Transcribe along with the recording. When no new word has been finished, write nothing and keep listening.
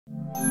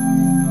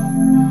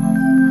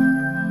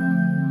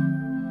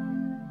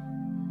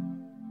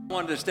I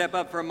wanted to step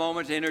up for a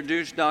moment to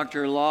introduce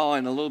Dr. Law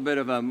in a little bit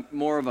of a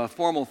more of a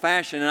formal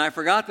fashion, and I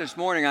forgot this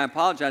morning. I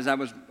apologize. I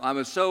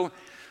was so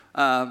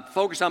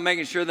focused on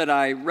making sure that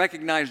I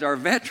recognized our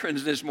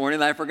veterans this morning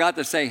that I forgot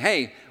to say,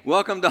 hey,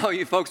 welcome to all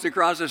you folks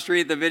across the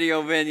street at the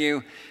video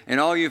venue and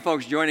all you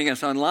folks joining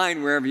us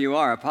online wherever you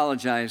are. I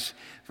apologize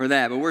for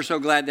that, but we're so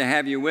glad to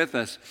have you with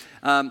us.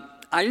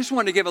 I just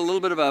wanted to give a little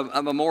bit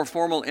of a more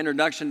formal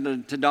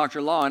introduction to Dr.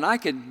 Law, and I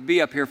could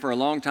be up here for a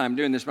long time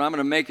doing this, but I'm going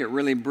to make it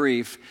really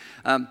brief.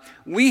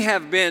 We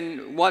have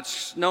been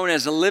what's known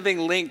as a Living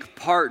Link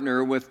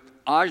partner with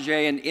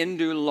Ajay and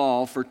Indu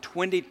Law for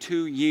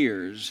 22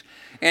 years.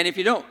 And if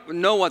you don't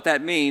know what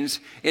that means,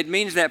 it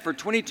means that for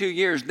 22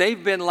 years,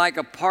 they've been like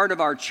a part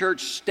of our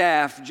church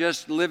staff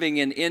just living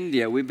in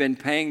India. We've been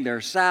paying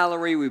their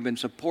salary, we've been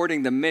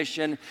supporting the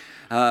mission,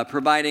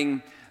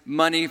 providing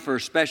money for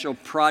special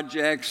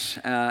projects,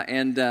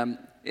 and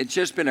it's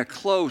just been a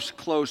close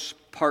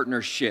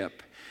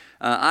partnership.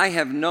 I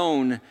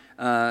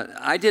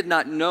did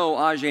not know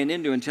Ajay and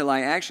Indu until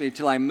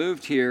I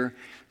moved here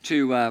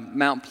to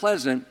Mount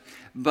Pleasant,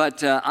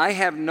 but I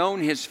have known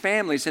his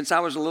family since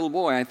I was a little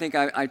boy. I think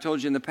I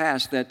told you in the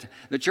past that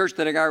the church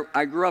that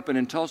I grew up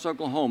in Tulsa,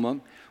 Oklahoma,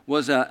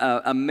 was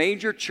a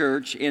major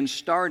church in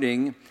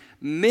starting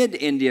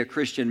Mid-India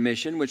Christian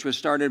Mission, which was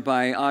started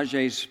by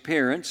Ajay's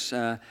parents,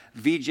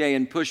 Vijay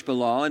and Pushpa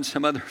Law, and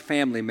some other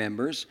family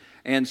members.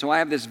 And so I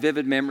have this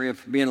vivid memory of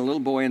being a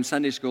little boy in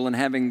Sunday school and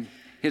having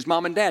his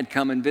mom and dad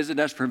come and visit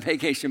us for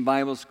vacation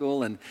Bible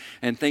school and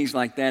things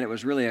like that. It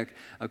was really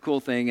a cool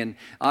thing. And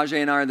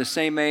Ajay and I are the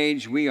same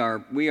age. We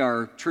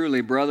are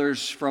truly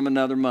brothers from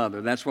another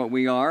mother. That's what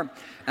we are.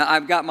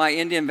 I've got my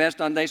Indian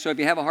vest on today, so if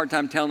you have a hard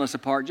time telling us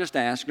apart, just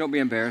ask. Don't be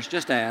embarrassed.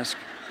 Just ask.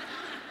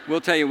 We'll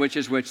tell you which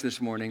is which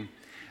this morning.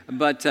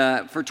 But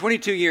for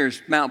 22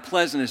 years, Mount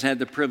Pleasant has had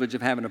the privilege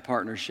of having a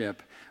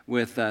partnership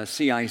with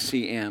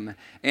CICM.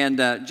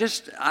 And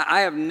I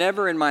have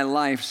never in my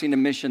life seen a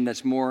mission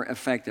that's more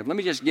effective. Let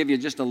me just give you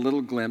just a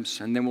little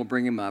glimpse, and then we'll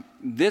bring him up.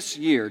 This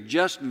year,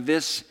 just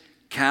this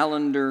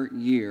calendar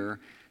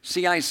year,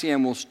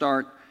 CICM will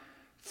start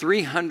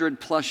 300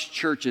 plus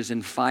churches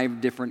in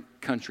 5 different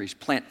countries.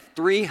 Plant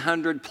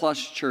 300 plus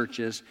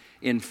churches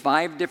in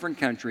 5 different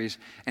countries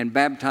and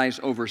baptize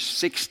over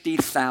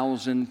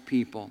 60,000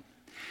 people.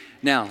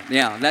 Now,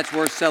 yeah, that's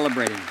worth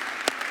celebrating.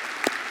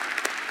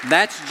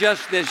 That's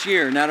just this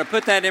year. Now, to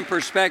put that in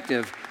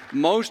perspective,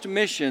 most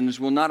missions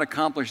will not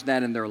accomplish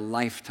that in their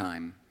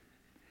lifetime.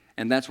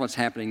 And that's what's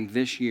happening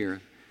this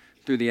year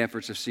through the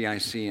efforts of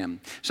CICM.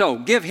 So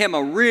give him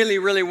a really,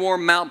 really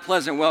warm Mount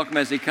Pleasant welcome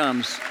as he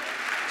comes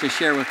to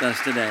share with us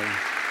today.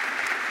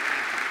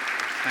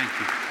 Thank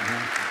you.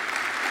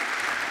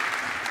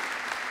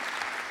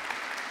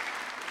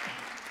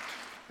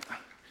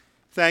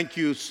 Thank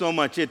you so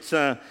much. It's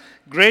a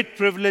great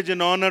privilege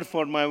and honor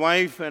for my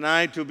wife and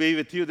I to be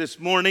with you this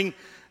morning.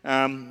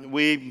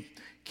 We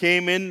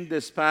came in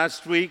this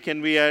past week,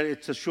 and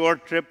it's a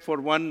short trip for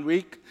 1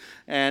 week,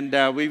 and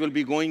we will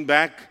be going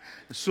back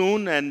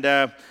soon.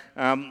 And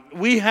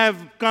we have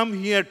come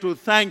here to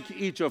thank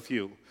each of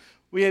you.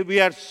 We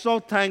are so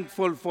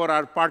thankful for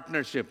our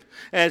partnership.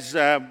 As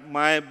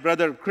my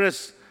brother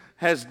Chris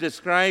has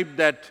described,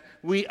 that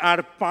we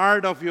are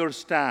part of your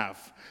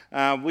staff.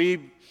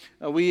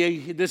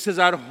 This is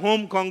our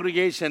home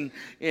congregation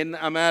in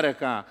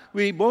America.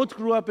 We both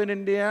grew up in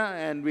India,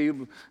 and we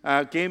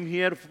came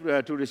here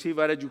to receive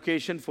our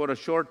education for a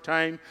short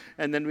time,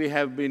 and then we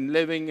have been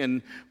living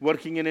and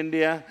working in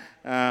India.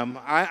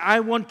 I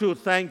want to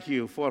thank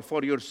you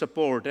for your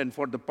support and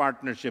for the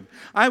partnership.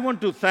 I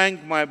want to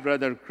thank my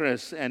brother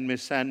Chris and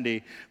Miss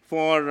Sandy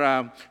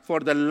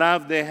for the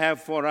love they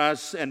have for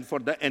us and for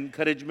the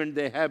encouragement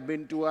they have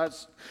been to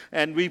us.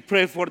 And we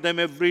pray for them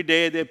every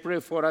day. They pray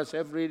for us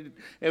every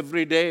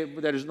day.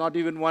 There is not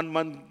even 1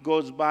 month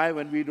goes by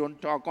when we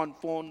don't talk on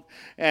phone.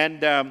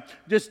 And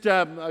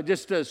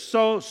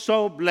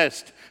so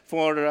blessed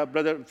for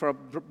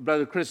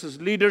Brother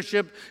Chris's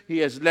leadership. He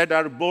has led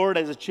our board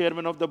as a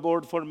chairman of the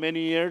board for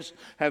many years,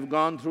 have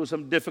gone through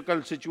some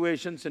difficult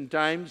situations and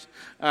times.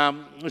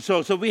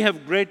 So we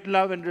have great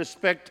love and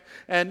respect.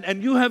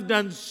 And you have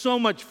done so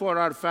much for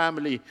our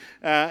family.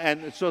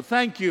 And so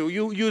thank you.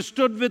 You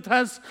stood with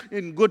us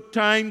in good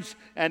times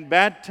and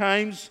bad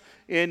times,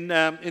 in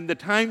the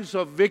times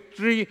of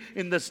victory,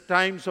 in the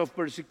times of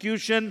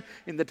persecution,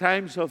 in the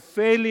times of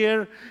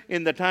failure,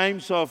 in the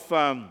times of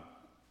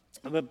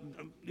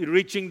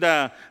reaching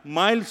the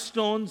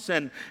milestones,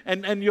 and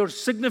your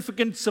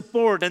significant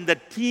support, and the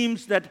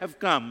teams that have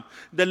come,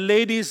 the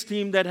ladies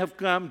team that have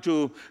come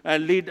to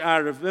lead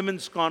our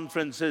women's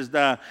conferences,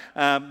 the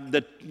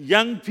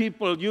young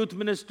people, youth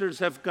ministers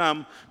have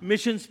come,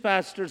 missions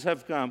pastors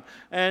have come,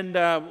 and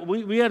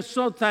we are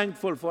so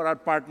thankful for our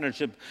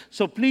partnership.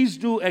 So please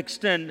do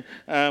extend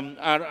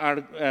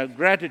our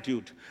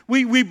gratitude.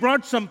 We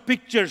brought some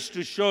pictures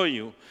to show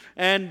you.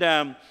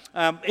 And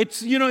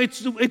it's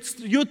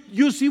youth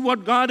you see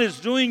what God is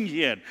doing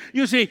here.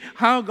 You see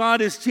how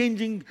God is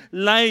changing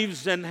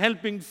lives and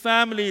helping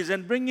families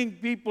and bringing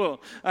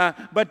people.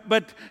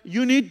 But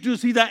you need to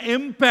see the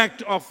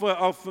impact of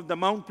the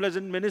Mount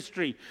Pleasant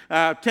ministry,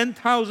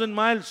 10,000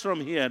 miles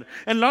from here.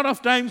 And a lot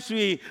of times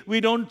we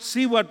don't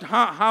see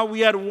how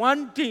we are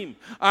one team.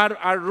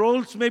 Our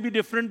roles may be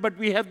different, but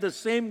we have the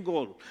same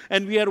goal,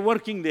 and we are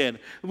working there.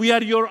 We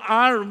are your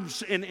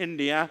arms in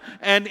India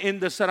and in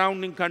the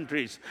surrounding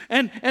countries.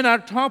 And our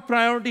top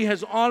priority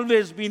has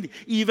always been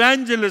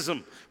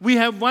evangelism. We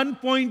have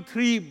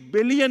 1.3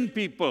 billion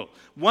people.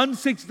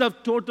 1/6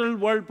 of total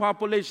world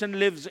population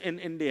lives in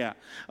India.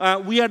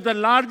 We are the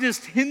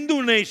largest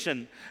Hindu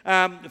nation.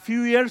 A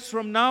few years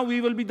from now,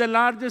 we will be the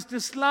largest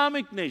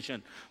Islamic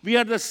nation. We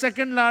are the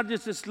second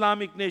largest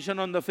Islamic nation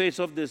on the face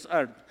of this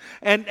earth.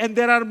 And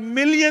there are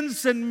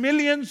millions and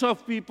millions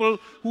of people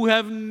who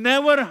have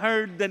never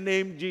heard the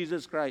name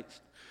Jesus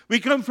Christ. We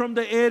come from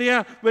the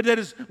area where there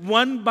is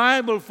one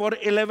Bible for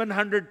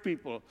 1,100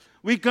 people.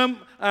 We come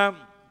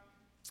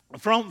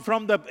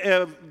from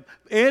the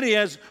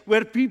areas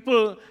where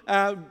people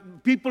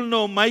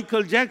know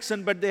Michael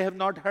Jackson, but they have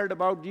not heard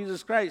about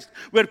Jesus Christ.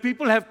 Where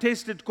people have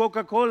tasted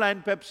Coca-Cola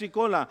and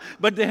Pepsi-Cola,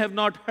 but they have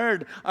not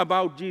heard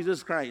about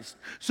Jesus Christ.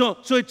 So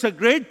it's a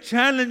great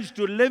challenge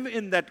to live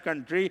in that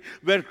country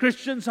where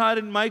Christians are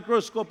in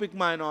microscopic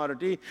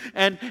minority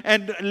and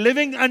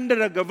living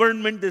under a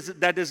government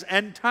that is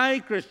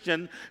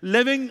anti-Christian,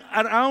 living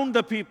around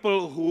the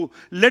people who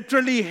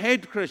literally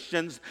hate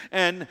Christians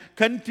and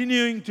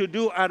continuing to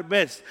do our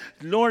best.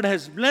 Lord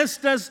has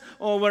blessed us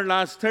over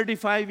last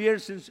 35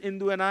 years since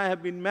Indu and I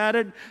have been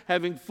married,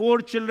 having 4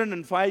 children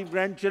and 5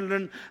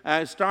 grandchildren.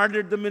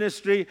 Started the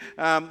ministry.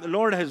 The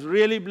Lord has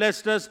really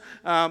blessed us.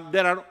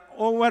 There are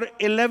over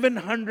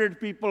 1,100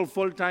 people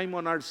full-time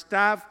on our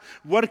staff,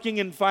 working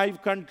in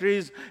 5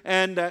 countries.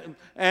 And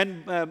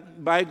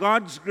by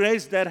God's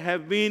grace, there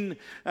have been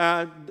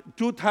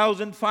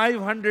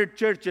 2,500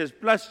 churches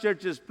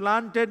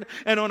planted.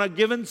 And on a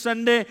given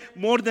Sunday,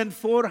 more than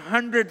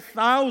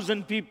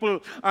 400,000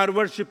 people are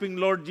worshiping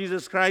Lord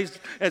Jesus Christ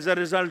as a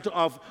result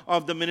of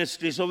the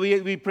ministry. So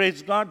we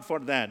praise God for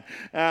that.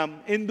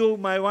 Indu,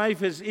 my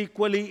wife, is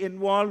equally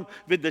involved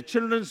with the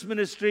children's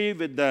ministry,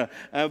 with the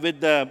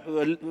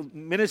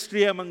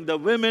ministry among the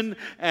women,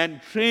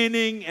 and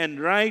training and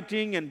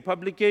writing and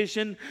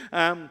publication.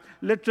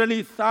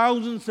 Literally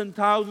thousands and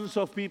thousands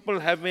of people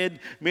have made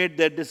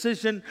their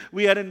decision.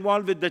 We are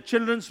involved with the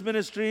children's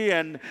ministry,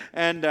 and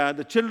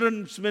the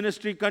children's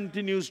ministry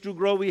continues to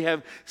grow. We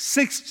have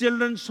 6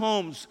 children's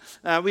homes.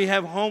 We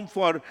have home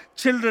for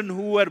children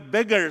who were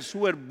beggars,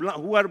 who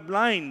are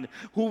blind,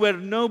 who were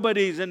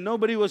nobodies, and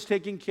nobody was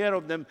taking care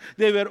of them.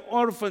 They were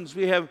orphans.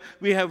 We have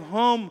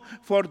home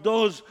for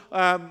those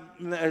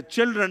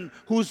children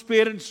whose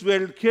parents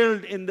were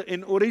killed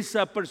in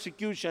Orissa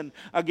persecution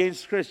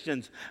against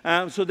Christians.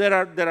 So there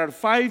are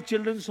 5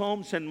 children's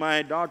homes, and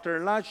my daughter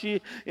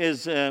Lashi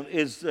is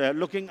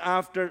looking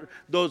after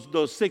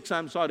those 6.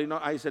 I'm sorry, no,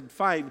 I said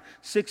 5,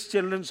 6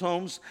 children's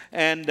homes,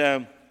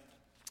 and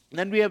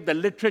then we have the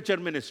literature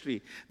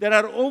ministry. There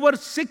are over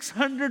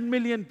 600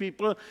 million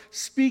people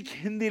speak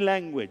Hindi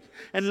language.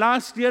 And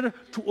last year,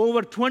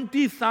 over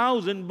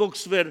 20,000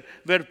 books were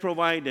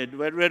provided,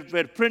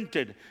 were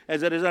printed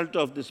as a result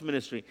of this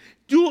ministry.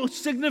 2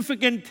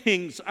 significant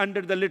things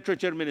under the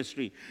literature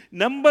ministry.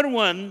 Number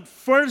 1,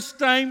 first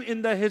time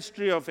in the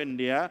history of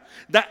India,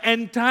 the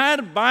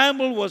entire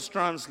Bible was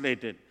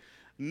translated.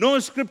 No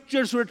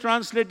scriptures were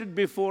translated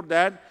before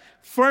that.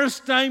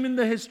 First time in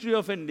the history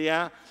of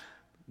India,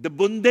 the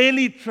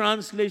Bundeli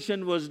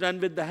translation was done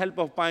with the help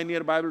of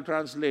pioneer Bible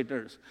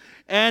translators.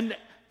 And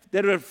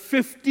there were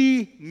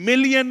 50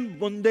 million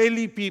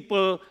Bundeli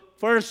people.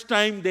 First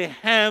time they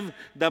have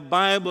the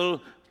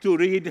Bible to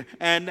read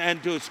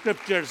and to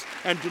scriptures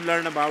and to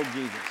learn about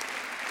Jesus.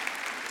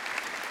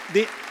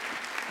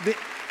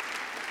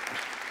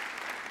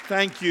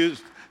 Thank you.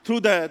 Through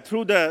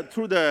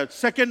the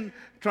second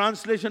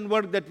translation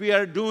work that we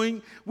are doing,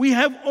 we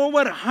have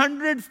over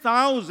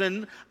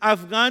 100,000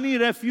 Afghani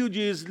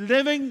refugees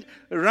living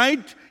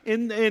right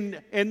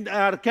in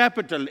our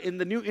capital, in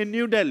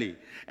New Delhi.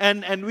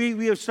 And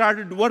we have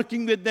started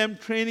working with them,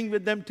 training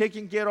with them,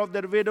 taking care of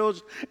their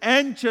widows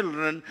and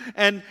children.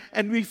 And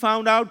we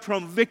found out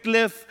from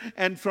Wycliffe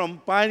and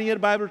from pioneer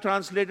Bible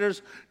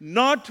translators,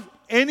 not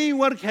any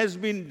work has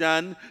been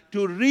done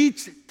to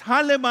reach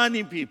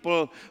Talibani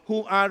people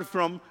who are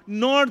from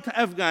North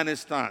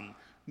Afghanistan.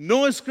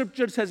 No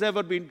scriptures has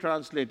ever been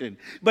translated.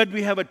 But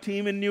we have a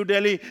team in New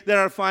Delhi. There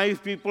are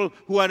 5 people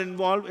who are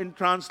involved in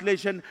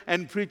translation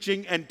and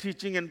preaching and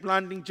teaching and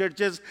planting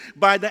churches.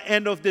 By the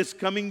end of this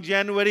coming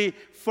January,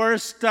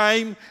 first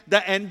time,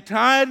 the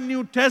entire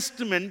New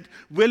Testament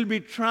will be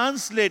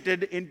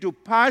translated into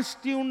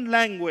Pashtun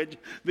language,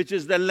 which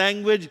is the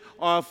language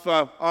of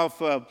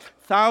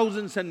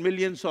thousands and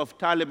millions of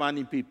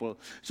Talibani people.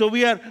 So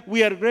we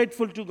are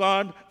grateful to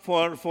God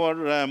for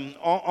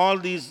all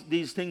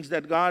these things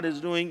that God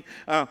is doing.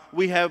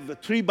 We have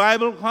 3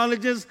 Bible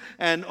colleges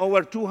and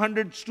over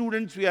 200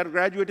 students. We are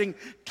graduating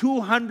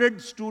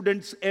 200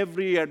 students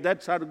every year.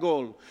 That's our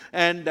goal.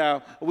 And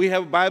we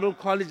have Bible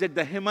college at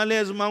the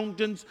Himalayas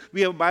mountains.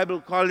 We have Bible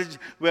college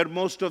where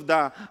most of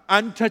the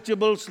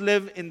untouchables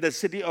live in the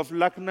city of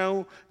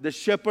Lucknow. The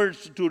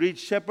shepherds, to reach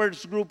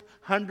shepherds group,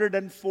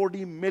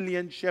 140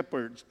 million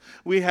shepherds.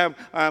 We have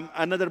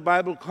another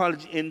Bible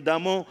college in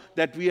Damo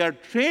that we are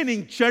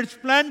training church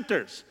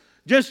planters.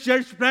 Just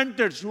church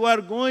planters who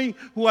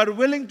are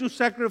willing to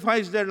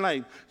sacrifice their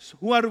life,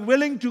 who are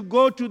willing to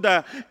go to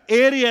the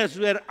areas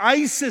where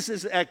ISIS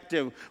is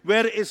active,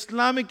 where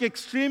Islamic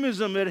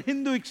extremism, where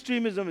Hindu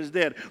extremism is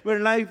there, where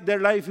their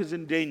life is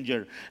in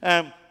danger.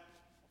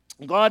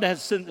 God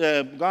has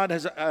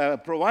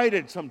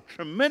provided some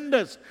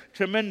tremendous,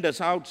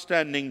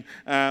 outstanding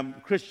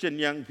Christian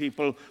young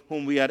people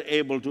whom we are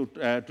able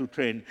to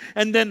train.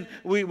 And then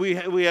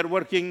we are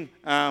working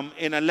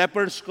in a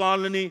lepers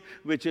colony,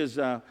 which is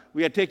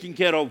we are taking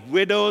care of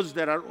widows.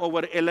 There are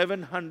over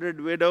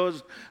 1,100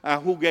 widows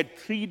who get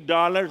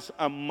 $3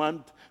 a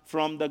month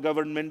from the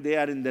government. They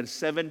are in their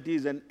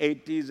 70s and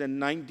 80s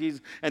and 90s,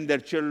 and their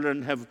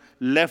children have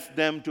left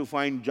them to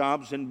find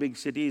jobs in big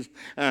cities.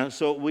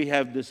 So we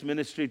have this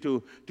ministry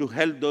to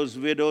help those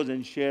widows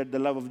and share the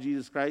love of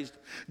Jesus Christ.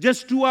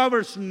 Just 2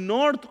 hours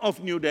north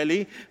of New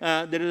Delhi,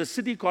 there is a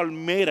city called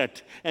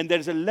Meerut, and there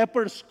is a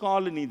lepers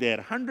colony there,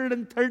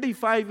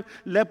 135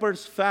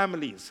 lepers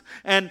families.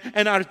 And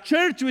our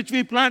church, which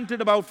we planted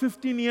about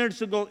 15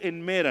 years ago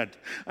in Meerut,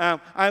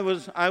 I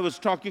was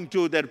talking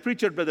to their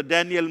preacher, Brother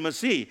Daniel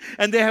Masih,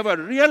 and they have a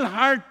real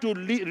heart to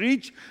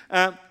reach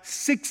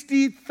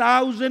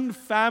 60,000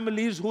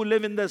 families who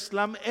live in the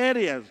slum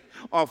areas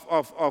of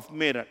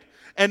Meerut.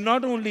 And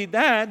not only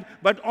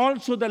that, but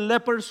also the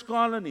lepers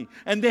colony.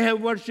 And they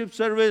have worship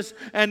service,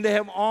 and they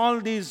have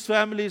all these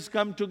families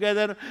come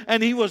together.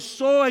 And he was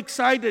so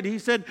excited. He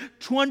said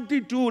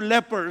 22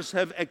 lepers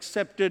have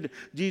accepted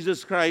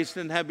Jesus Christ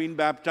and have been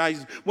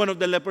baptized. One of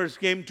the lepers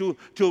came to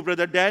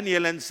Brother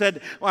Daniel and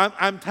said,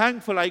 I'm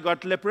thankful I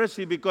got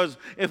leprosy, because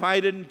if I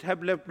didn't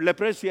have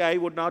leprosy, I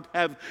would not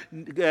have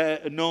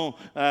known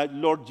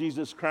Lord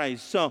Jesus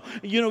Christ. So,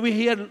 we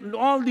hear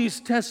all these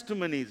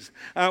testimonies.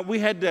 We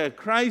had the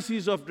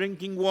crisis of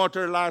drinking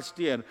water last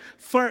year,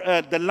 for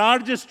the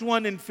largest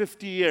one in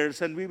 50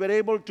 years, and we were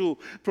able to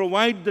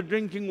provide the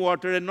drinking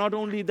water, and not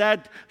only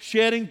that,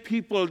 sharing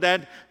people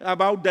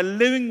about the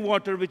living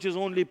water, which is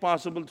only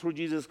possible through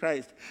Jesus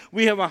Christ.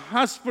 We have a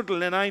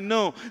hospital, and I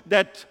know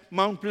that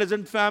Mount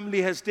Pleasant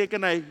family has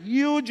taken a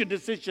huge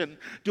decision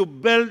to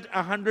build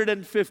a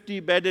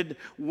 150-bedded,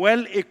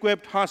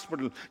 well-equipped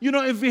hospital.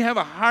 If we have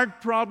a heart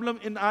problem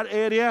in our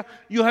area,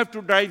 you have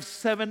to drive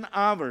 7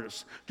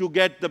 hours to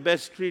get the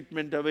best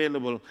treatment available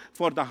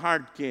for the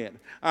heart care.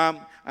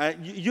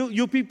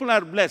 You people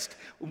are blessed.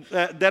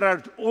 There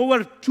are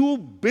over 2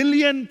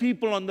 billion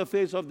people on the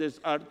face of this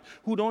earth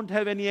who don't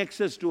have any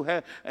access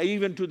to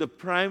even to the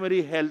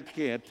primary health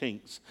care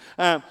things.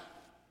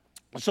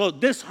 So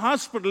this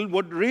hospital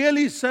would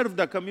really serve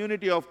the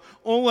community of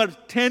over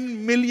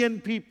 10 million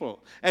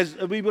people, as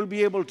we will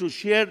be able to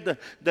share the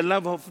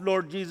love of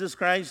Lord Jesus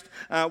Christ.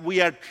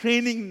 We are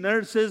training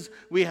nurses.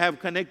 We are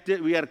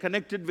connected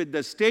with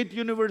the State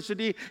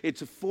University.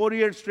 It's a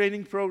 4-year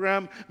training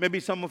program. Maybe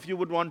some of you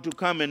would want to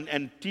come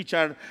and teach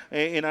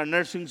in our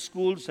nursing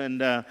schools.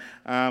 And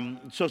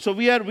so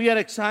we are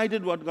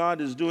excited what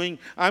God is doing.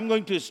 I'm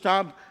going to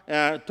stop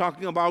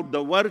talking about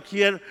the work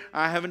here.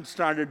 I haven't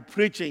started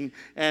preaching,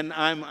 and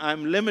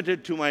I'm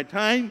limited to my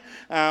time.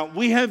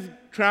 We have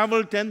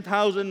traveled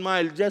 10,000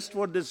 miles just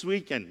for this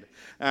weekend,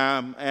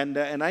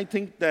 and I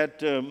think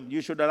that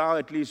you should allow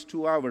at least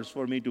 2 hours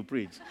for me to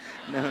preach.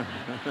 No,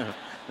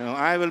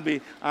 I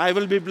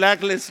will be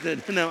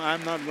blacklisted. No,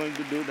 I'm not going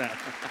to do that.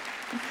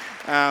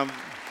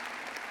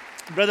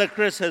 Brother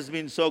Chris has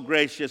been so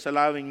gracious,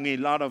 allowing me a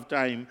lot of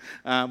time,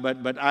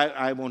 but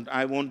I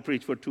won't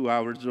preach for 2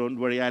 hours. Don't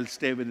worry, I'll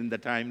stay within the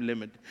time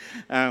limit.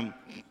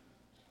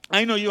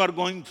 I know you are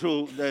going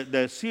through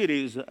the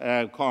series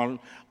called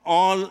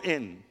All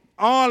In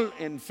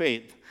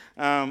Faith.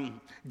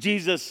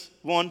 Jesus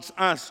wants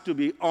us to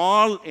be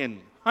all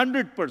in,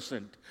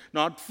 100%,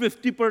 not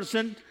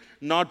 50%,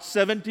 not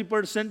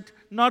 70%,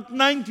 not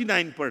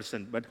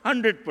 99%, but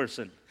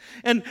 100%.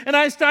 And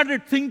I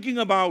started thinking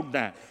about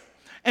that.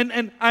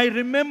 And I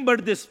remember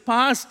this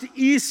past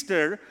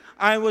Easter,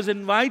 I was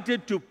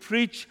invited to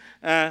preach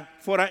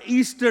for an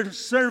Easter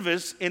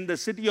service in the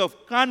city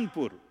of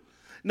Kanpur.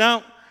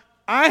 Now,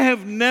 I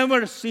have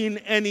never seen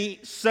any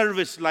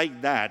service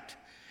like that.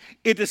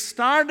 It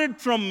started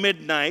from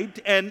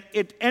midnight and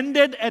it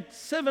ended at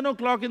 7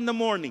 o'clock in the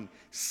morning.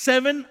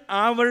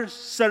 7-hour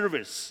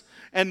service.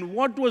 And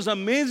what was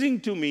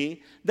amazing to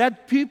me,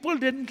 that people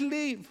didn't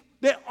leave.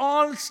 They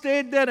all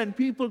stayed there, and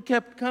people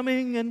kept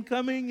coming and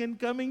coming and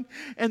coming,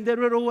 and there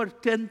were over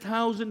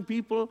 10,000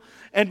 people.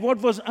 And what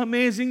was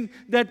amazing,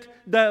 that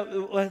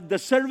the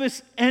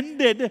service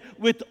ended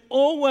with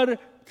over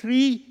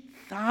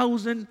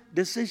 3,000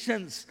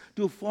 decisions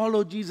to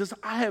follow Jesus.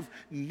 I have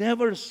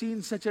never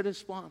seen such a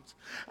response.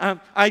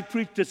 I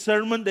preached a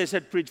sermon. They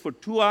said preach for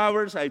 2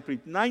 hours. I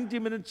preached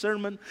 90-minute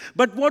sermon.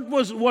 But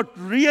what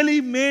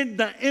really made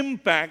the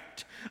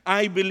impact,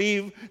 I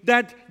believe,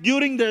 that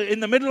in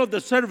the middle of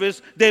the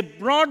service, they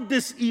brought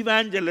this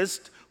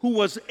evangelist who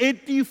was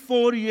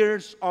 84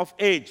 years of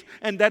age.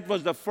 And that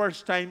was the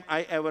first time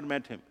I ever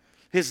met him.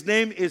 His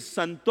name is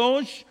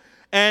Santosh,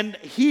 and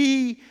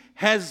he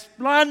has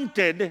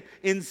planted,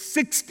 in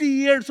 60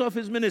 years of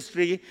his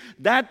ministry,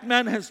 that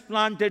man has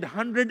planted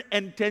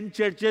 110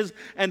 churches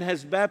and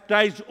has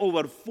baptized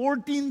over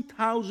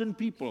 14,000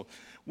 people.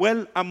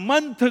 Well, a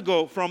month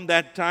ago from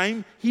that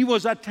time, he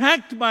was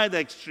attacked by the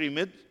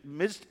extremists.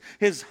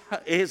 His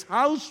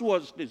house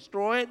was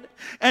destroyed,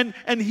 and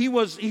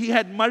he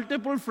had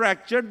multiple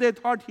fractures. They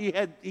thought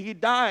he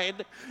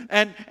died,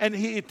 and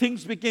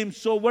things became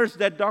so worse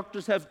that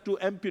doctors have to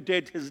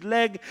amputate his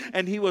leg,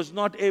 and he was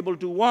not able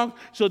to walk.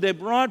 So they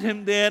brought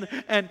him there,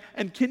 and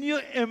can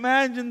you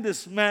imagine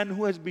this man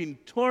who has been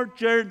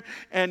tortured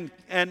and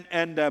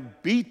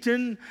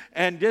beaten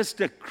and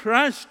just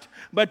crushed,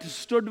 but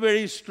stood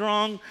very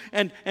strong,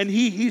 and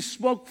he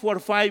spoke for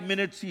 5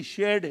 minutes. He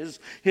shared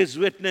his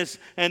witness,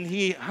 and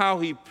how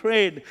he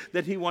prayed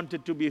that he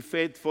wanted to be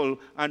faithful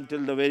until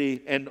the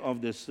very end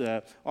of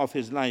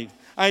his life.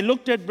 I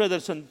looked at Brother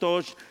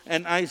Santosh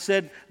and I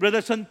said, Brother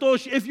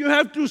Santosh, if you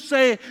have to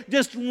say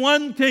just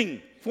one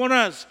thing for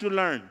us to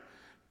learn,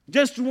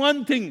 just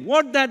one thing,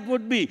 what that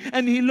would be.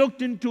 And he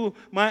looked into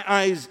my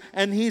eyes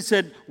and he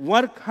said,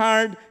 work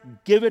hard,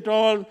 give it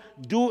all,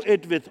 do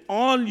it with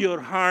all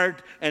your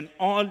heart and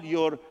all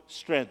your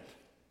strength.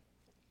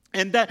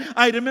 And that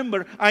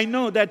I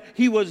know that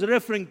he was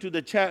referring to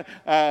the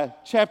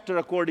chapter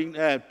according,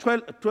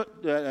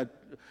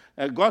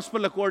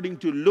 Gospel according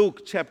to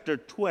Luke chapter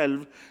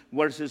 12,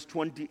 verses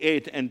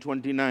 28 and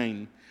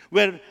 29,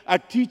 where a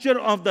teacher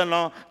of the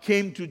law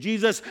came to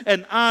Jesus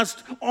and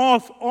asked,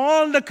 of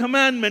all the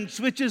commandments,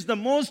 which is the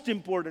most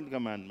important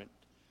commandment?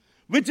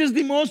 Which is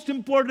the most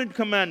important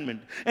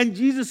commandment? And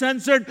Jesus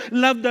answered,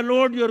 love the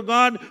Lord your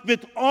God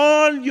with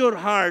all your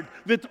heart,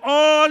 with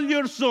all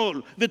your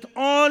soul, with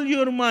all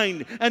your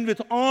mind, and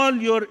with all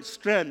your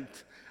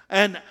strength.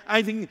 And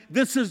I think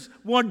this is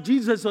what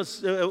Jesus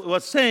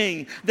was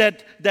saying,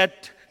 that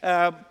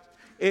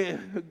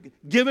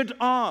give it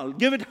all,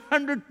 give it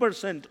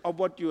 100% of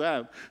what you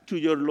have to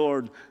your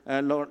Lord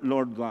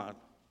God.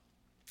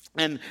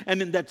 And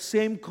in that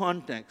same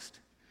context,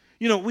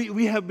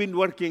 we have been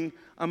working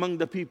among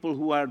the people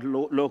who are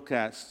low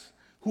caste,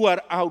 who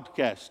are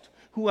outcast,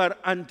 who are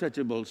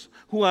untouchables,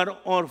 who are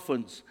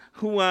orphans,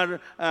 who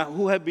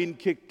have been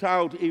kicked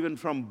out even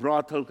from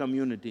brothel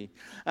community,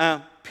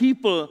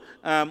 people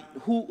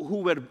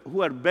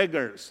who are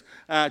beggars,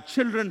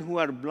 children who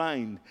are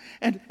blind,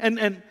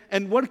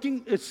 and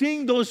working,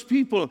 seeing those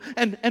people,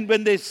 and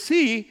when they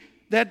see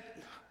that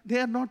they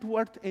are not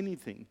worth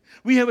anything.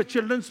 We have a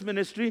children's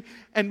ministry,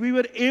 and we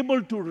were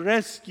able to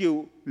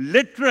rescue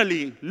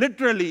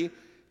literally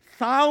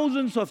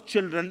thousands of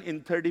children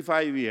in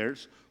 35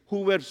 years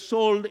who were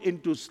sold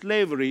into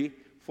slavery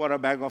for a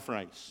bag of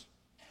rice.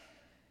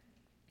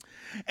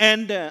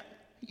 And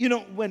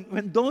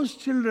when those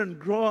children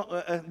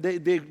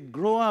they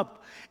grow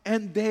up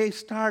and they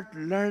start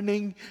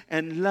learning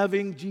and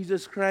loving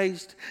Jesus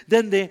Christ,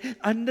 then they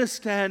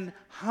understand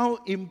how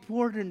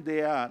important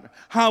they are,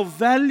 how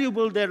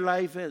valuable their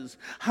life is.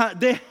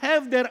 They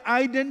have their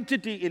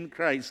identity in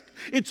Christ.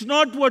 It's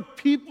not what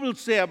people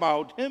say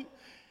about him.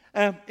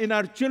 In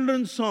our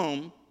children's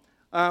home,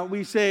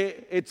 we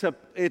say it's a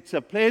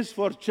place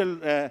for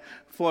children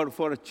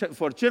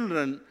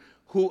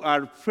who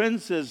are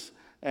princes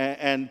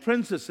and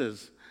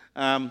princesses.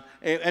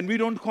 And we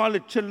don't call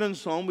it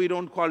children's home. We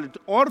don't call it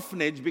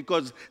orphanage,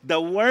 because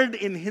the word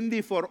in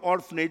Hindi for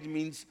orphanage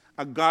means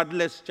a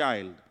godless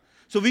child.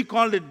 So we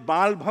call it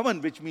Bal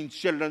Bhavan, which means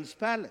children's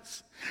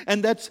palace.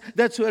 And that's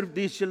where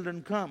these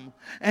children come.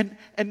 And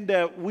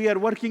we are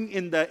working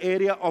in the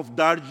area of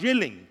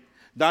Darjeeling.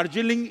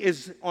 Darjeeling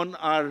is on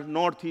our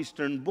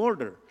northeastern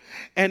border.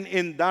 And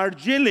in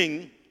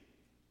Darjeeling,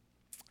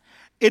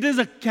 it is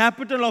a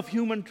capital of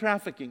human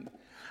trafficking.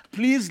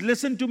 Please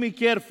listen to me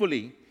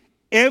carefully.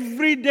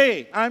 Every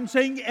day, I'm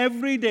saying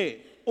every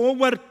day,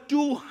 over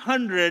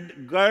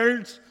 200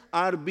 girls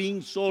are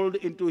being sold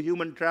into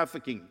human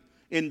trafficking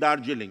in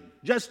Darjeeling,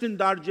 just in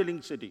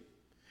Darjeeling city.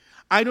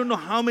 I don't know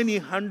how many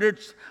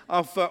hundreds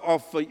of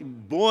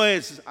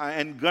boys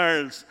and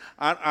girls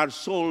are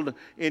sold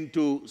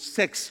into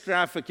sex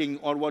trafficking,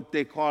 or what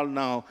they call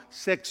now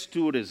sex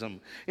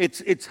tourism.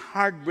 It's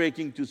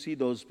heartbreaking to see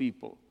those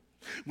people.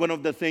 One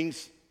of the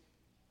things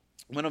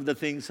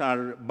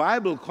our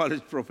Bible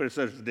college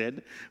professors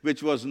did,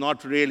 which was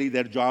not really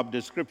their job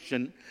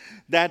description,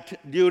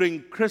 that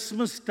during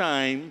Christmas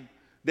time,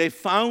 They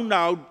found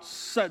out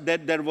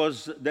that there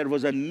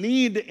was a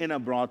need in a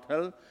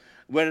brothel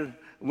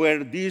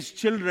where these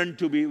children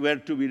were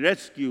to be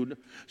rescued.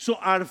 So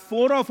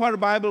four of our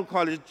Bible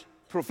college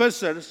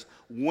professors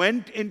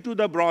went into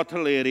the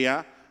brothel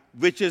area,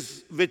 which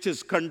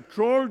is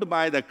controlled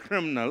by the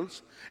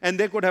criminals, and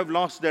they could have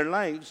lost their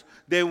lives.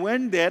 They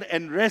went there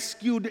and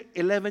rescued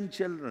 11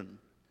 children.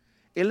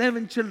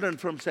 11 children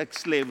from sex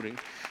slavery.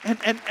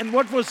 And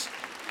what was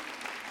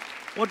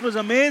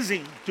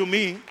amazing to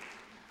me,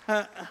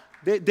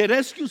 they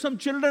rescued some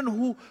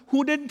children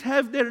who didn't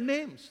have their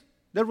names.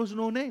 There was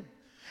no name.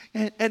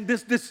 And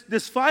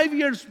this 5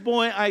 years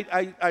boy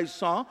I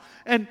saw,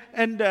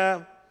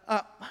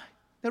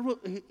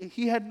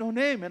 he had no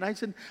name. And I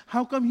said,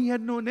 how come he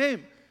had no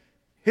name?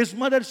 His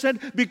mother said,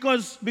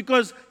 because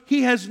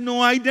he has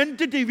no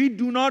identity. We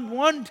do not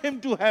want him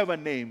to have a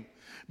name.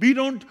 We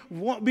don't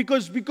want,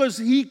 because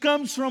he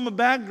comes from a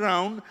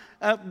background,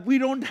 we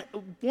don't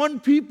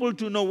want people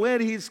to know where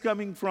he's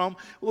coming from.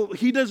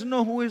 He doesn't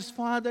know who his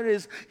father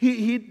is.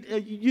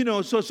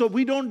 So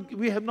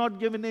we have not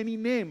given any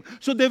name.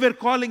 So they were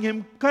calling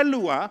him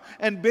Kalua,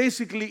 and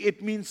basically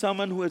it means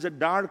someone who has a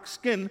dark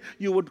skin.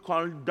 You would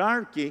call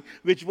Darky,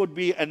 which would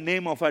be a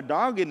name of a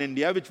dog in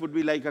India, which would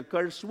be like a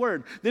curse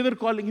word. They were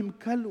calling him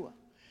Kalua.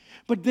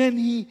 But then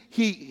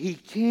he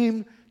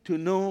came to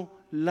know,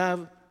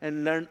 love,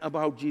 and learn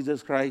about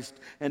Jesus Christ.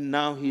 And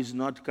now he's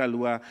not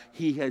Kalua.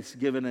 He has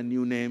given a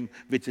new name,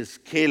 which is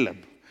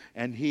Caleb.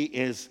 And he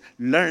is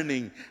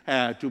learning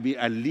to be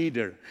a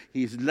leader.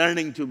 He's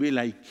learning to be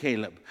like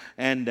Caleb.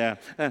 And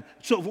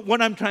so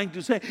what I'm trying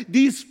to say,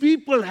 these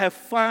people have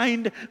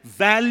found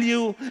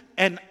value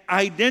and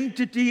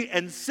identity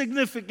and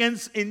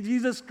significance in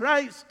Jesus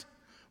Christ.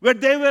 Where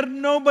they were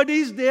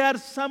nobodies, they are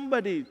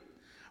somebody.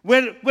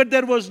 Where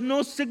there was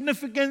no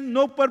significance,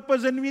 no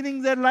purpose and meaning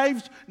in their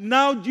lives,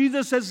 now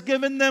Jesus has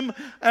given them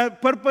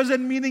purpose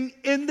and meaning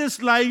in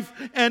this life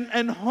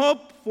and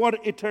hope for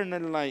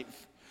eternal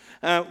life.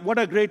 What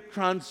a great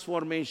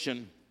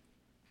transformation.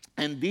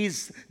 And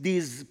these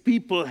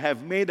people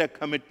have made a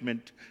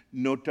commitment,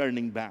 no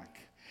turning back.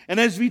 And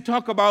as we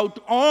talk about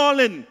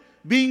all in,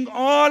 being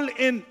all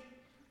in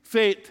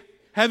faith,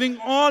 having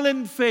all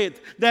in faith,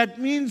 that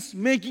means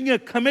making a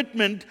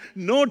commitment,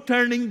 no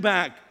turning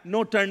back,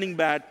 no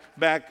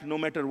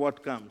matter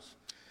what comes.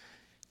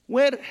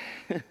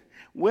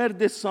 Where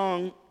this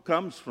song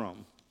comes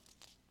from?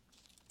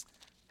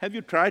 Have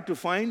you tried to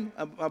find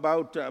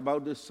about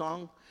this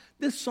song?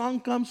 This song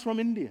comes from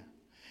India.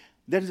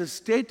 There is a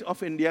state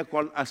of India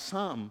called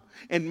Assam.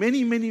 And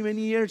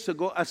many years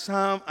ago,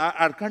 Assam,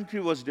 our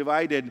country was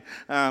divided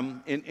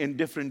in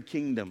different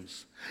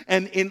kingdoms.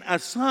 And in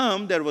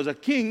Assam, there was a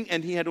king,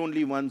 and he had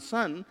only one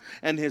son,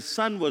 and his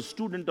son was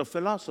student of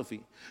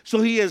philosophy.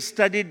 So he has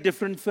studied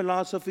different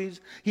philosophies.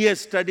 He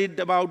has studied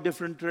about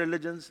different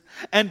religions.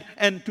 And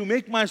to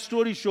make my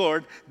story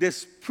short,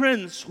 this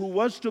prince who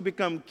was to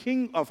become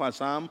king of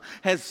Assam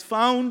has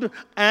found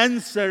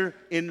answer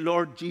in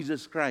Lord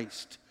Jesus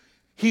Christ.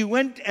 He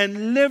went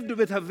and lived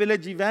with a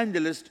village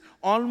evangelist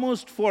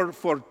almost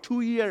for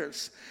 2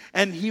 years.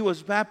 And he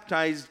was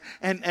baptized.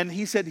 And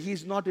he said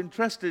he's not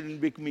interested in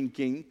becoming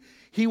king.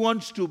 He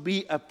wants to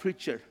be a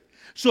preacher.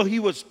 So he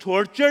was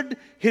tortured.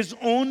 His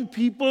own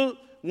people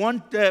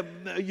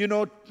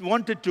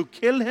wanted to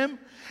kill him.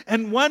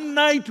 And one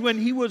night when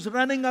he was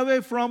running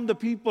away from the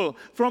people,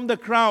 from the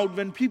crowd,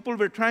 when people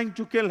were trying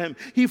to kill him,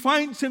 he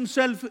finds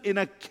himself in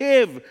a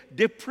cave,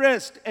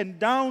 depressed and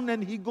down,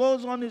 and he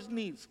goes on his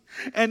knees.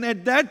 And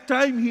at that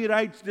time he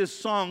writes this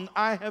song,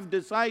 I have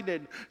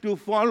decided to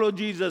follow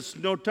Jesus.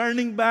 No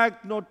turning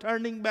back, no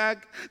turning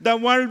back. The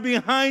world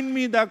behind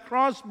me, the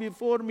cross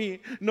before me.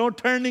 No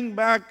turning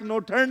back,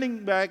 no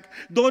turning back.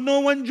 Though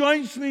no one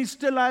joins me,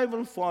 still I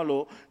will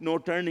follow. No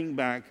turning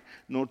back,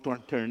 no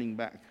turning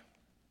back.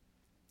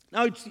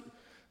 Now,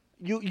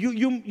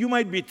 you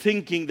might be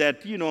thinking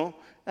that,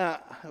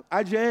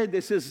 Ajay,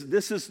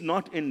 this is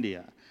not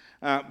India.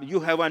 You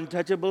have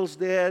untouchables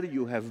there,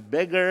 you have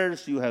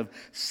beggars, you have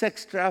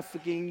sex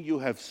trafficking, you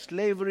have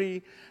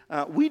slavery.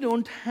 We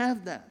don't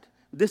have that.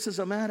 This is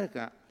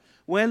America.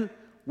 Well,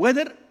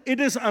 whether it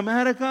is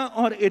America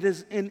or it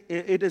is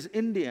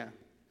India,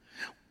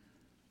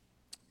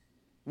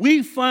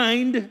 we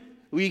find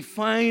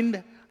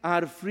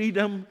our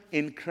freedom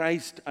in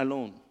Christ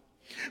alone.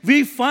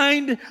 We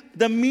find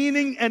the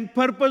meaning and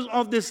purpose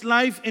of this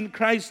life in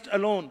Christ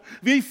alone.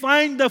 We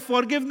find the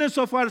forgiveness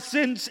of our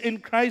sins in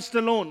Christ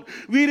alone.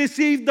 We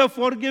receive the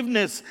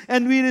forgiveness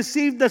and we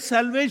receive the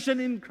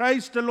salvation in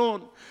Christ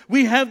alone.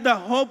 We have the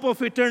hope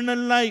of eternal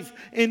life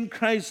in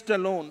Christ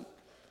alone.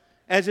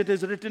 As it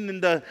is written in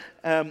the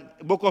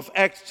book of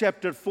Acts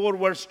chapter 4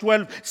 verse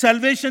 12,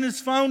 salvation is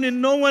found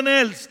in no one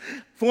else,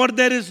 for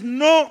there is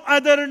no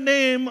other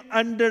name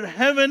under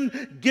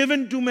heaven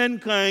given to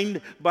mankind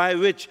by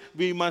which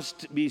we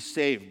must be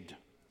saved.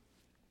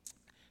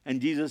 And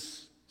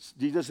Jesus'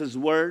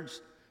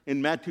 words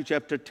in Matthew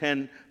chapter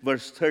 10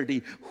 verse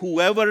 30,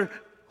 whoever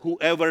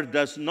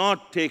does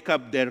not take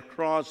up their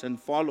cross and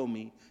follow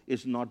me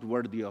is not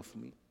worthy of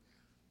me.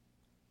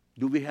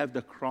 Do we have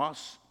the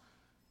cross?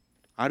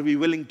 Are we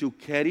willing to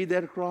carry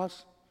their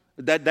cross?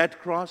 That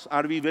cross?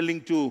 Are we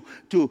willing to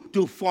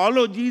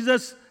follow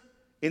Jesus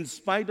in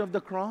spite of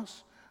the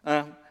cross?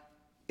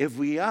 If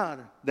we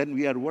are, then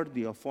we are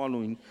worthy of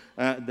following,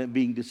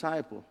 being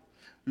disciple.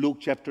 Luke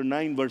chapter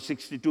 9, verse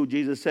 62,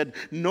 Jesus said,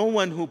 "No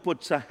one who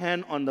puts a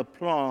hand on the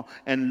plow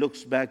and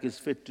looks back is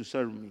fit to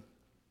serve me."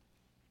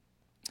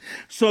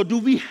 So do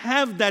we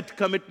have that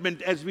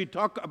commitment as we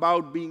talk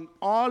about being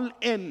all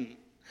in?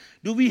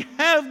 Do we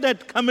have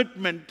that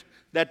commitment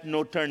that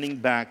no turning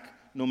back,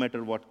 no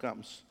matter what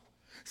comes?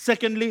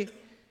 Secondly,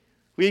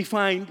 we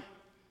find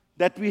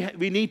that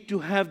we need to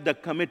have the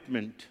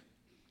commitment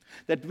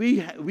that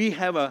we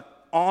have a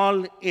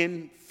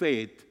all-in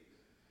faith,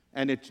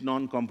 and it's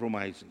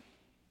non-compromising.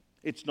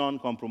 It's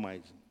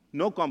non-compromising.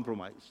 No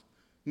compromise.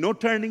 No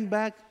turning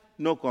back,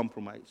 no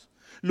compromise.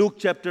 Luke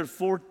chapter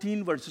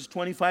 14, verses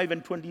 25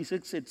 and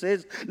 26, it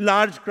says,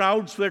 large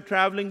crowds were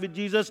traveling with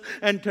Jesus,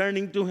 and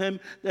turning to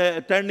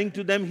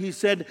them, he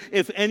said,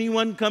 "If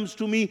anyone comes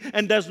to me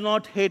and does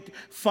not hate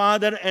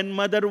father and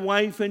mother,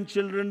 wife and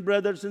children,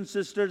 brothers and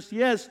sisters,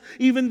 yes,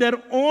 even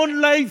their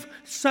own life,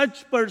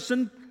 such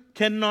person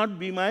cannot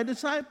be my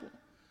disciple."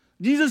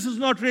 Jesus is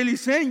not really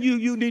saying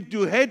you need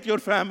to hate your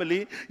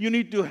family, you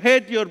need to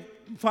hate your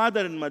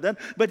father and mother,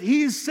 but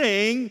he is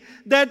saying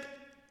that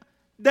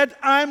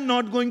I'm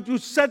not going to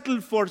settle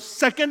for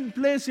second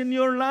place in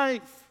your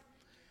life.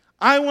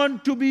 I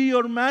want to be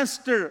your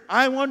master.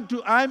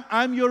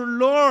 I'm your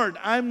Lord.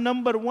 I'm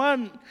number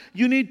one.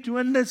 You need to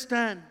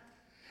understand.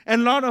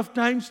 And a lot of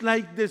times,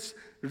 like this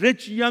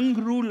rich young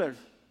ruler,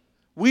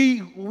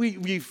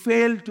 we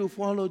fail to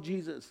follow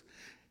Jesus.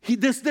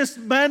 This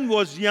man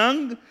was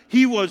young,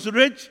 he was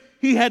rich,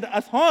 he had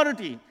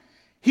authority.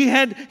 He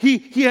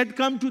had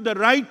come to the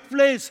right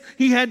place.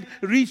 He had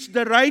reached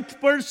the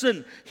right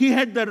person. He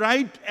had the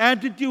right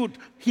attitude.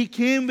 He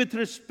came with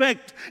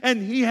respect.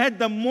 And he had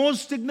the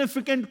most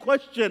significant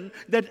question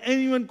that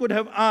anyone could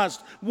have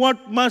asked: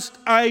 what must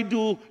I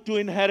do to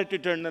inherit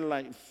eternal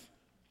life?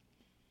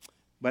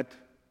 But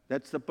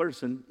that's the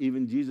person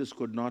even Jesus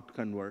could not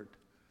convert,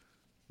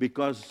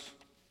 because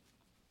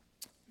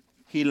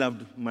he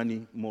loved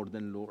money more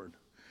than Lord.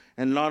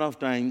 And a lot of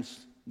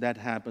times that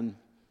happens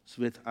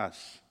with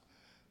us,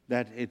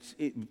 that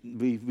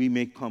we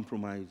make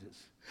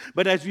compromises.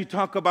 But as we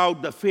talk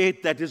about the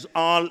faith that is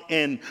all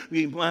in,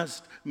 we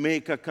must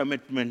make a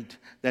commitment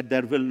that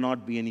there will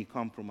not be any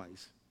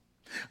compromise.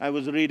 I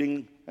was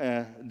reading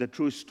the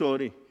true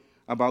story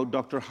about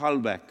Dr.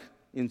 Halbach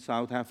in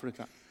South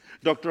Africa.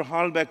 Dr.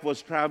 Halbach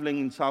was traveling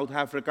in South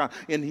Africa,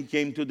 and he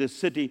came to this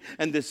city,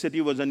 and this city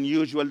was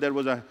unusual. There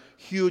was a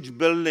huge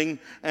building,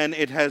 and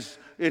it has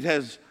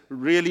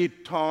really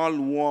tall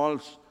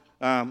walls,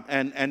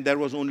 and there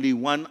was only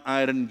one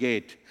iron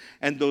gate.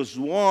 And those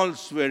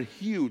walls were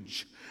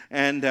huge,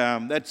 and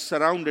that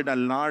surrounded a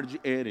large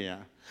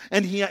area.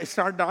 And he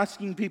started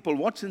asking people,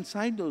 what's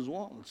inside those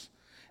walls?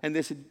 And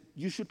they said,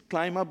 you should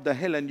climb up the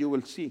hill and you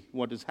will see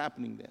what is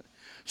happening there.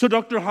 So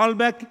Dr.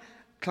 Halbach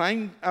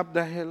climbed up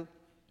the hill,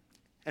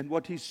 and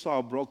what he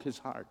saw broke his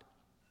heart.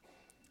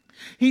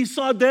 He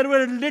saw there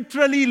were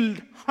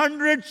literally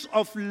hundreds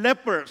of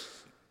lepers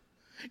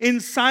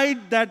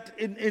inside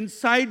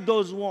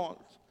those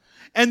walls.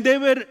 And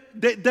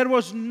there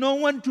was no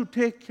one to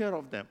take care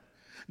of them.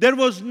 There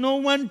was no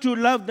one to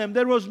love them.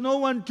 There was no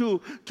one to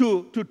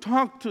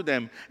talk to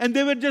them. And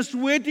they were just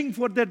waiting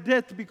for their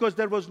death, because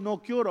there was no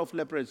cure of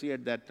leprosy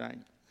at that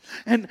time.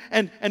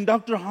 And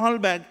Dr.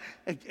 Halbach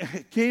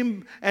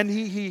came, and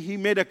he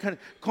made a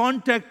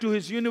contact to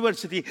his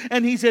university,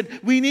 and he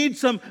said, we need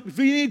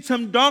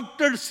some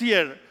doctors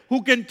here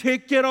who can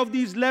take care of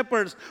these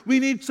lepers. We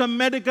need some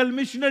medical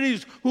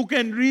missionaries who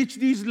can reach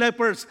these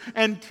lepers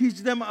and teach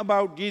them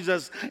about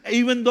Jesus.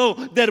 Even though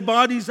their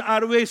bodies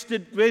are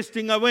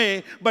wasting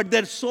away, but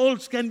their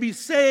souls can be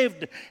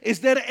saved. Is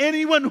there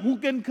anyone who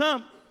can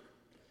come?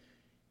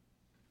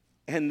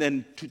 And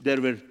then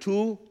there were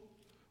two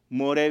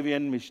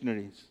Moravian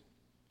missionaries,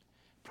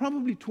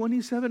 probably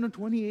 27 or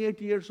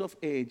 28 years of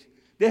age.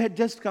 They had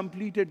just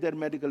completed their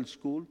medical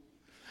school,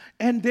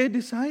 and they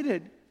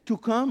decided to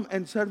come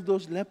and serve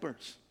those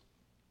lepers.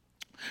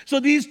 So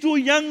these two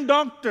young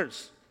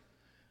doctors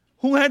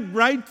who had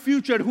bright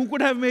future, who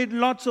could have made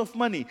lots of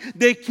money,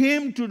 they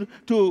came to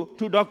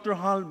Dr.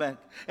 Halbach,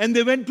 and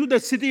they went to the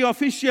city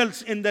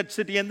officials in that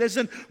city, and they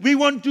said, we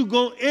want to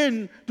go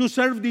in to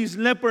serve these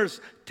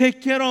lepers,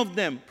 take care of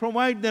them,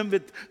 provide them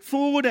with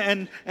food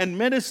and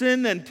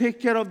medicine, and take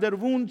care of their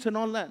wounds and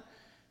all that.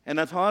 And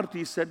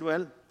authorities said,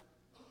 well,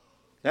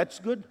 that's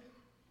good.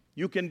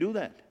 You can do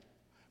that.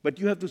 But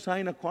you have to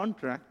sign a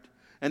contract,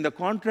 and the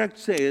contract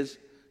says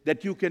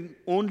that you can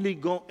only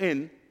go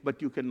in,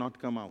 but you cannot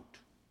come out.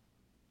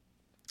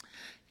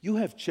 You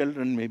have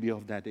children maybe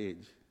of that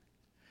age.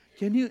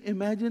 Can you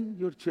imagine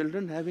your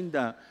children having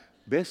the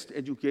best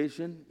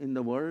education in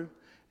the world,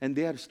 and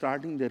they are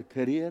starting their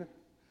career,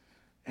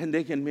 and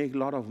they can make a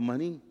lot of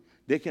money,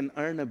 they can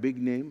earn a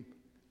big name,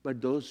 but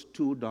those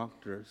two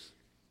doctors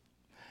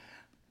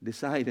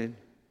decided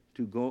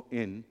to go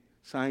in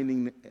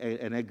signing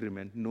an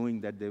agreement,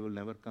 knowing that they will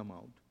never come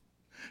out.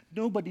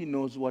 Nobody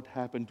knows what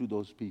happened to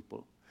those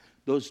people,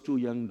 those two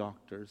young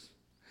doctors.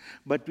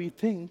 But we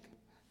think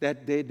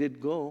that they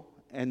did go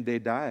and they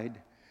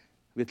died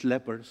with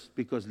lepers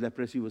because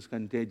leprosy was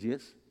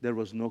contagious. There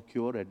was no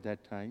cure at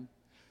that time.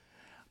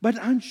 But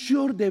I'm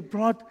sure they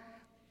brought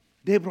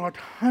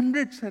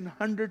hundreds and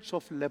hundreds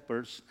of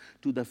lepers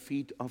to the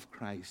feet of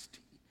Christ,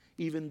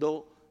 even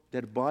though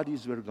their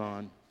bodies were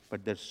gone,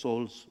 but their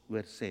souls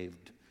were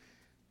saved.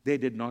 They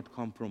did not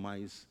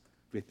compromise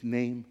with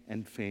name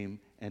and fame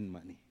and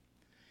money.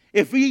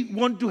 If we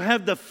want to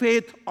have the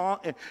faith,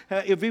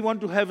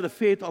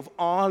 of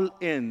all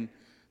in,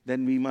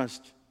 then we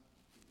must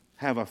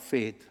have a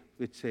faith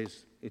which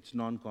says it's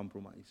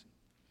non-compromising.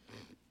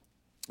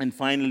 And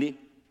finally,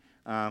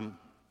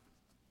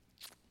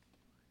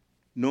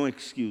 no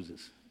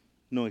excuses.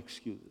 No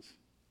excuses.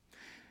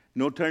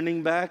 No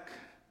turning back,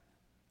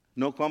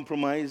 no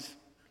compromise,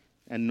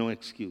 and no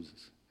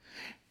excuses.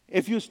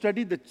 If you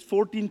study the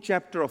 14th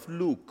chapter of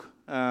Luke,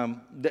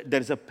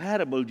 there's a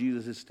parable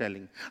Jesus is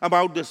telling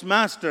about this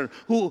master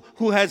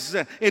who has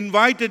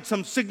invited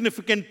some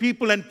significant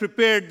people and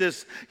prepared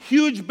this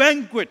huge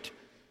banquet.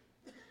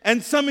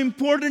 And some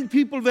important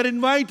people were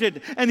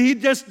invited, and he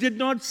just did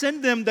not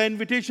send them the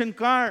invitation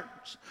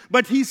cards.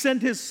 But he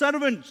sent his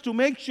servants to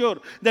make sure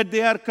that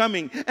they are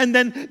coming. And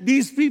then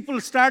these people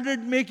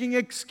started making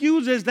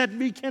excuses that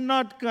we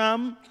cannot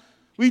come.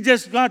 We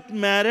just got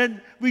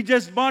married. We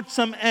just bought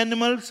some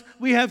animals.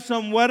 We have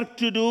some work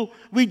to do.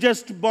 We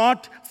just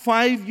bought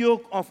 5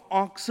 yoke of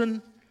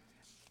oxen.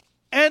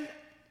 And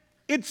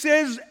it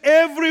says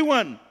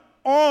everyone,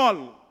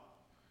 all,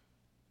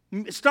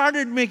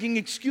 started making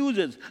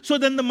excuses. So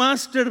then the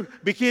master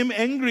became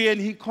angry and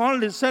he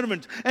called his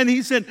servants and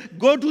he said,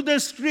 go to the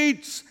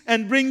streets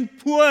and bring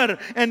poor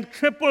and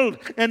crippled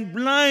and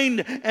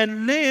blind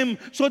and lame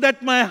so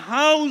that my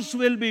house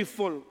will be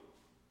full.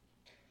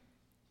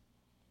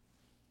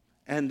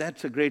 And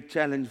that's a great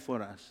challenge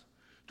for us,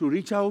 to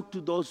reach out to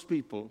those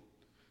people,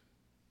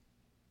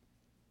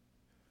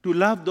 to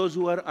love those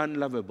who are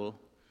unlovable,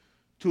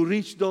 to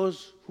reach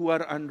those who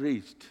are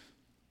unreached,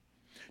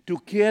 to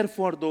care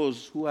for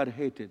those who are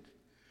hated,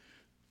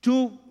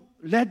 to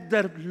let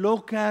the low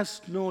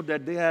caste know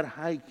that they are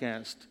high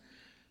caste.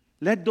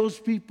 Let those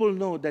people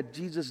know that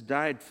Jesus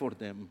died for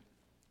them.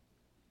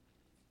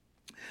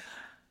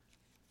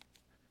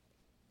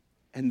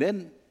 And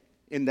then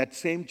in that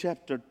same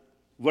chapter,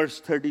 verse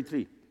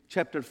 33,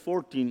 chapter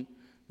 14,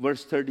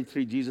 verse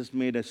 33, Jesus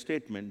made a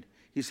statement.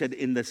 He said,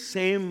 in the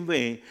same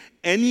way,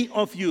 any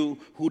of you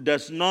who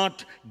does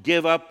not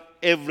give up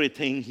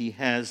everything he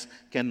has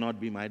cannot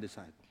be my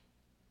disciple.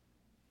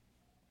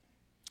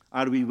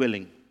 Are we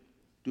willing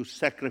to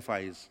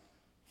sacrifice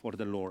for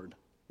the Lord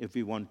if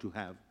we want to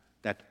have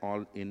that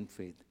all-in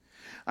faith?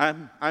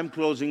 I'm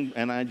closing,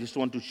 and I just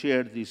want to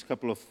share these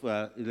couple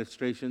of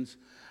illustrations.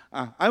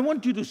 I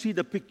want you to see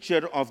the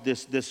picture of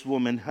this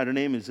woman. Her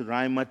name is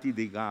Raimati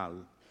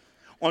Digal.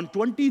 On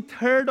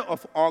 23rd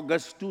of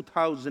August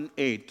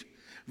 2008,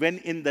 when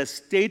in the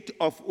state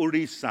of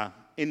Orissa,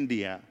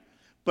 India,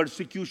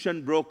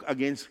 persecution broke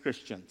against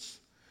Christians.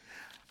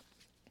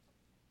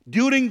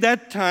 During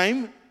that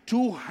time,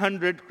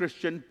 200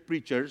 Christian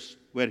preachers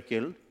were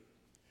killed.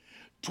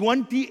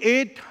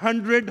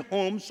 2,800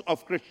 homes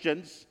of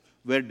Christians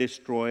were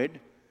destroyed.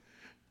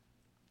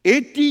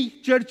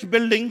 80 church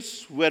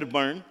buildings were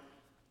burned.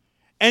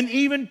 And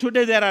even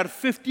today, there are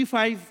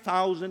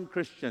 55,000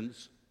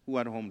 Christians who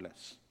are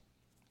homeless.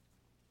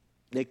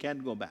 They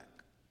can't go back.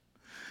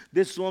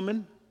 This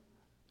woman,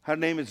 her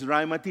name is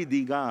Raimati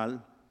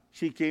Digal.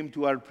 She came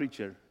to our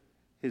preacher.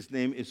 His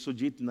name is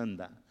Sujit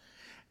Nanda.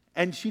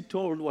 And she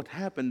told what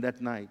happened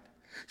that night.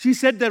 She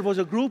said there was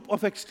a group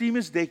of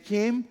extremists. They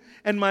came,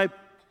 and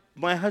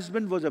my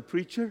husband was a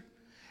preacher,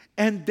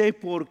 and they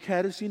poured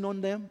kerosene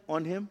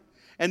on him.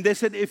 And they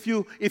said, if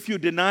you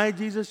deny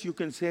Jesus, you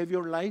can save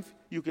your life,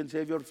 you can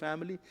save your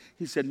family.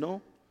 He said,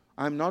 no,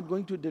 I'm not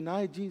going to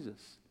deny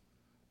Jesus.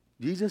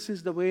 Jesus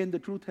is the way and the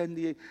truth and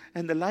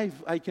the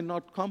life. I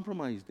cannot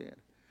compromise there.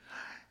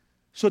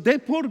 So they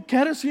poured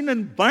kerosene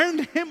and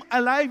burned him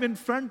alive in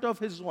front of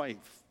his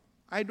wife.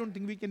 I don't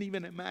think we can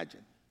even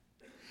imagine.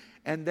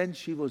 And then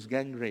she was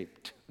gang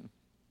raped.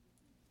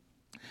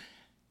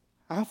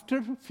 After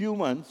a few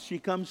months, she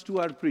comes to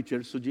our preacher,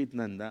 Sujit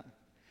Nanda,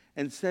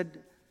 and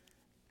said,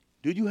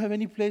 do you have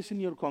any place in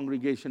your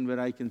congregation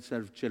where I can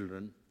serve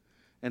children,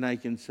 and I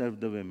can serve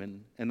the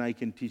women, and I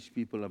can teach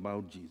people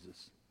about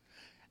Jesus?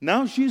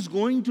 Now she's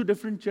going to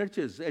different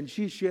churches, and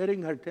she's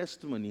sharing her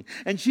testimony.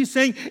 And she's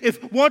saying,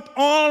 if what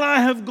all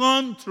I have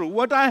gone through,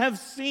 what I have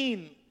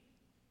seen,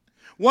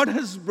 what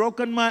has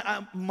broken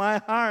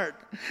my heart,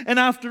 and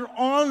after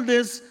all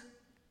this,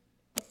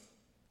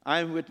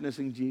 I'm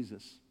witnessing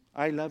Jesus.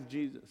 I love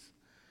Jesus.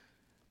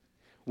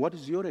 What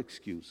is your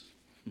excuse?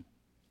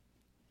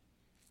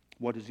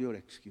 What is your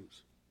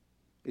excuse?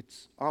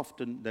 It's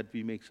often that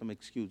we make some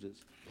excuses.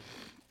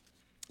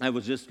 I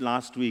was just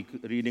last week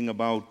reading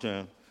about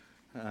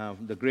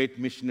the great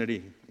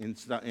missionary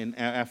in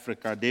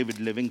Africa,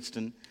 David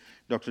Livingstone.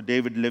 Dr.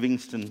 David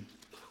Livingstone,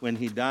 when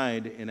he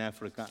died in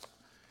Africa,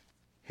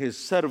 his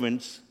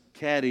servants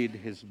carried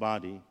his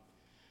body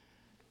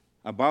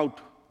about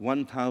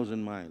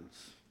 1,000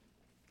 miles.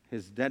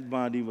 His dead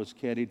body was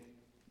carried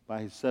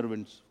by his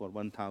servants for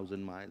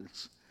 1,000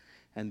 miles.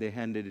 And they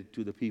handed it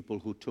to the people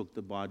who took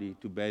the body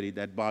to bury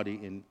that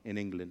body in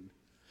England.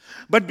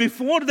 But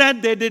before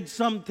that, they did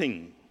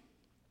something.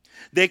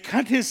 They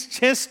cut his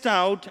chest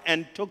out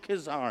and took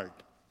his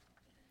heart.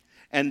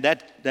 And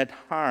that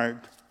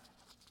heart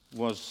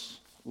was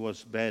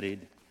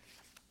buried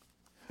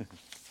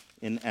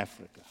in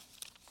Africa.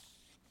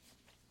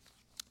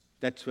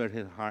 That's where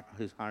his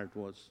heart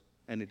was,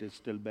 and it is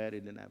still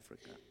buried in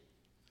Africa.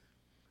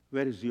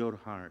 Where is your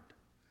heart?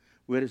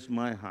 Where is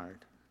my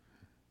heart?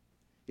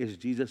 Is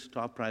Jesus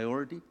top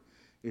priority?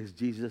 Is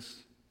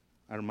Jesus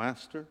our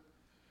master?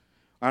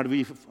 Are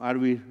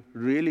we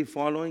really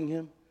following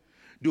him?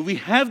 Do we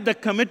have the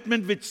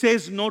commitment which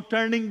says no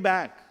turning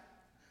back?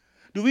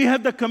 Do we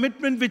have the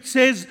commitment which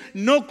says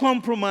no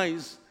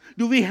compromise?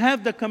 Do we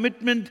have the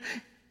commitment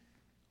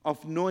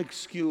of no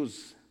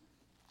excuse?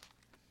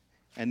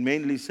 And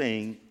mainly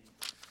saying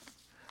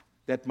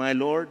that, my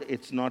Lord,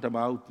 it's not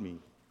about me.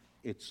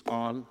 It's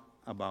all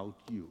about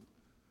you.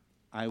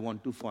 I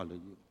want to follow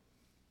you.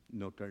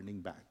 No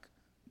turning back.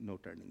 No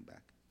turning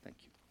back. Thank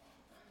you.